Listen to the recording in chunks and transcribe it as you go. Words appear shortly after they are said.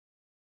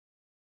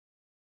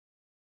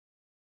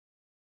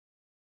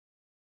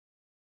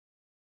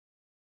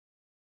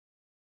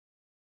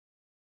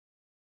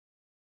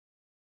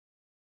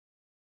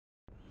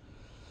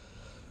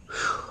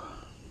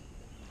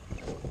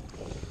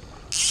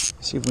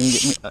See if we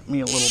can get me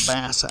a little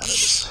bass out of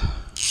this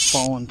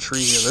fallen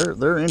tree here.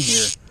 They're in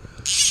here.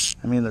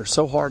 I mean, they're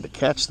so hard to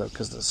catch though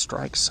because the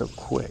strike's so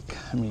quick.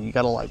 I mean, you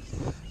gotta like,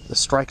 the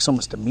strike's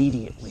almost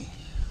immediately.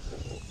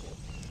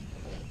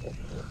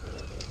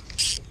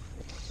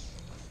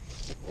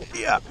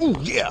 Yeah, ooh,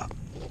 yeah.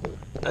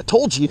 I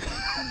told you.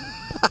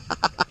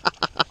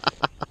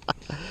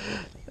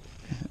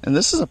 And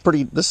this is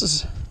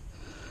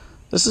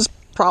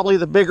probably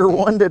the bigger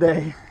one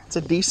today. It's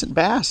a decent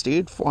bass,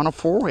 dude, on a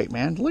 4-weight,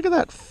 man. Look at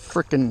that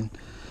freaking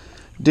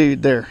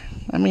dude there.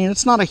 I mean,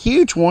 it's not a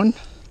huge one,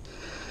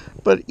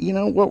 but you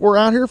know what we're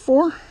out here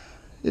for?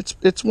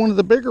 It's one of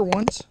the bigger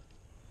ones.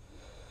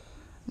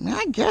 I mean,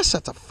 I guess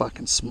that's a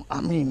fucking small.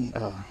 I mean,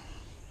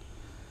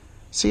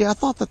 see, I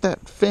thought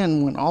that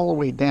fin went all the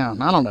way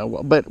down. I don't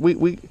know, but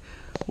we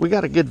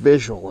got a good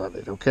visual of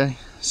it. Okay,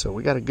 so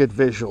we got a good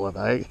visual of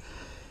it.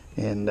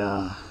 And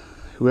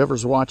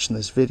whoever's watching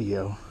this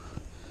video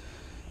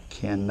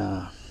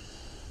can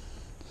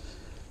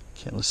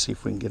let's see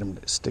if we can get them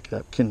to stick it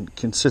up.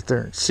 Can sit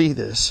there and see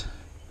this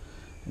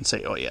and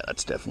say, oh yeah,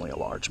 that's definitely a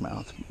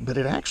largemouth. But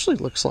it actually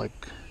looks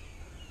like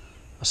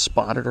a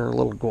spotted or a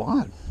little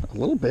guad, a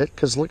little bit,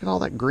 because look at all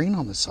that green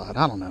on the side.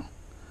 I don't know.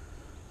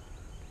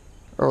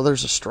 Or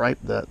there's a stripe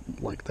that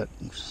like that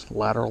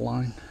lateral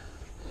line.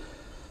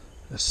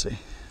 Let's see.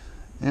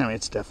 Yeah, I mean,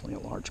 it's definitely a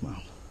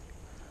largemouth.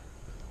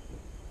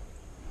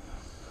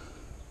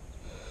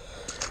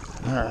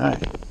 All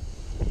right.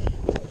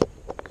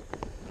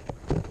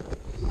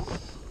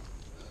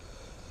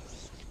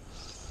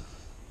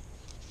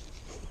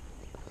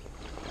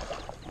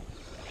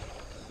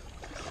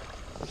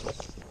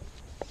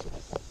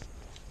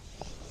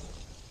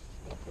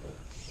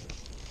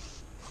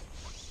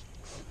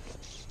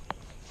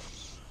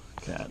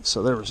 Okay,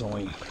 so there's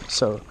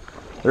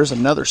there's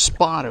another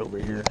spot over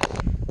here.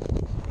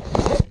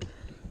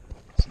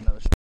 That's another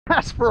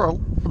spot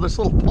for this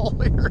little pole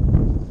here.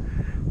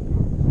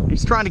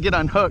 He's trying to get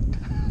unhooked.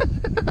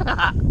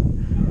 I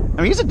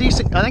mean, he's a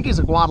decent, I think he's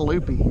a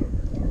Guadalupe.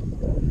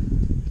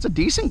 It's a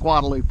decent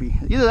Guadalupe.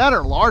 Either that or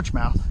a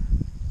largemouth.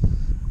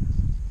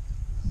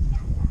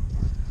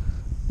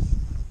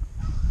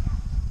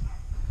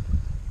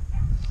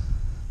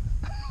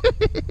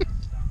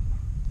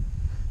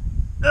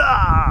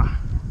 Ah.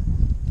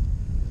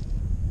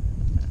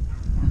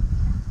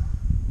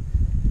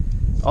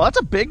 Oh, that's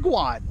a big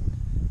wad.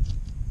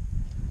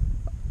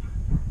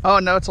 Oh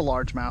no, it's a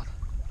largemouth.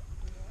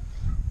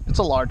 It's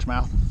a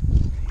largemouth.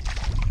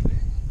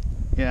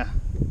 Yeah.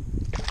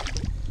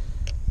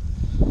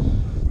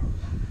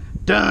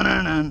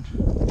 Dun-dun-dun.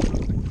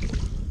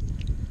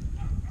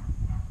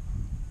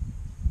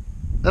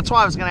 That's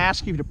why I was going to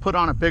ask you to put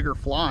on a bigger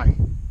fly.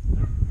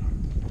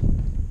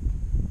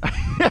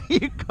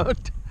 You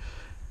cooked.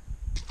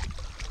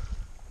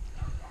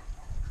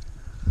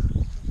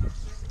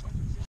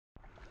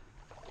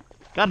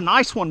 Got a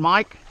nice one,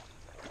 Mike.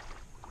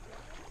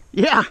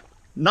 Yeah,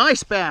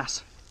 nice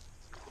bass.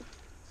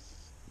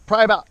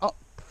 Probably about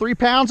 3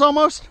 pounds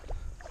almost.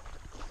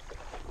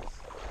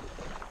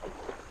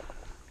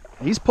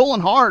 He's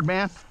pulling hard,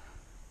 man.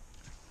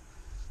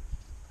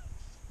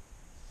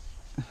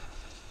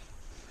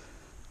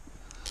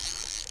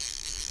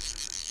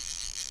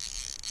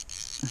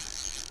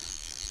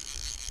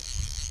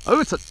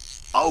 Oh,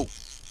 oh,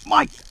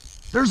 Mike,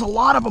 there's a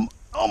lot of them.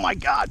 Oh my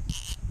God.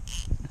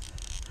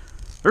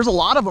 There's a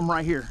lot of them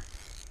right here.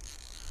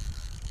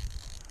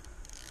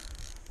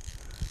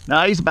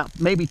 No, he's about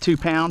maybe 2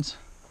 pounds.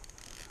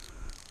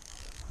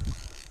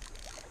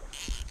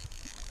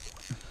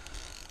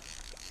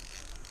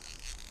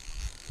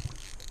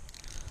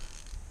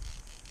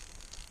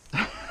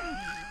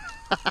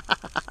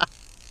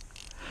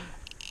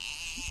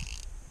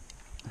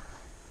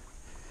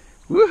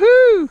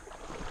 Woohoo!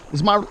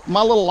 Is my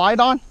little light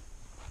on?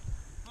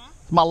 Huh?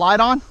 Is my light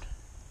on?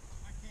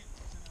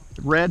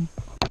 Red.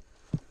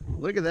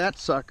 Look at that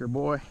sucker,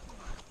 boy.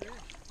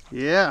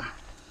 Yeah.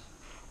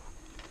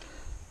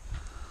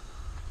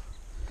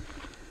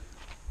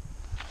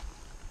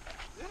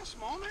 Is that a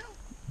smallmouth?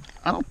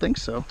 I don't think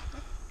so.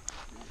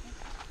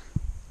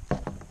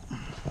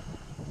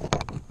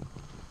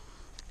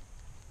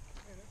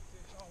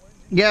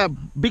 Yeah,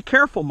 be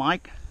careful,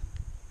 Mike.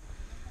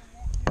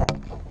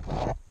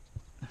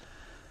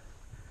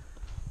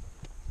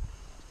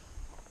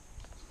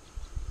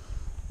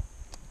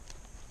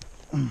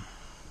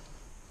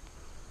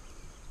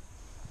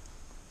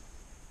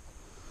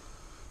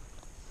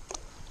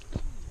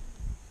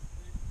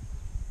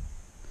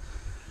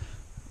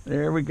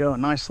 There we go,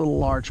 nice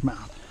little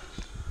largemouth.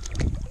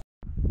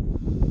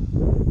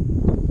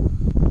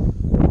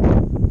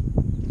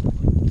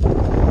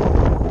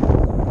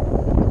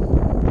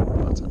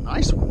 That's a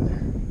nice one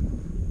there.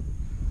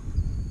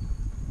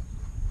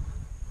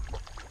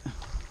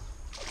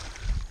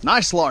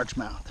 Nice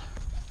largemouth.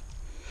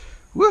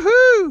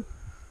 Woohoo!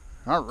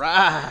 All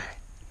right.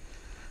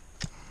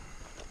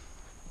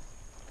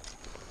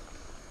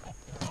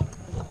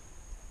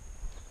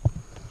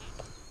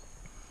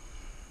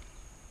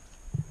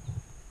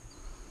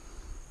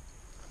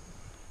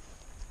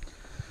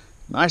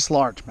 Nice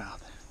largemouth.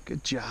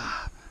 Good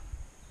job.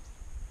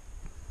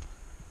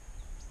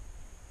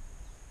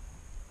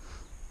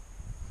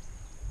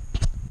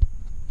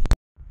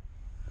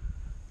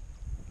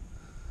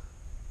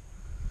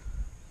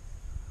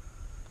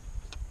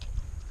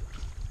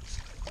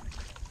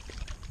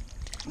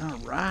 All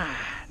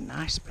right,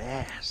 nice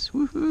bass.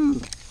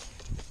 Woohoo!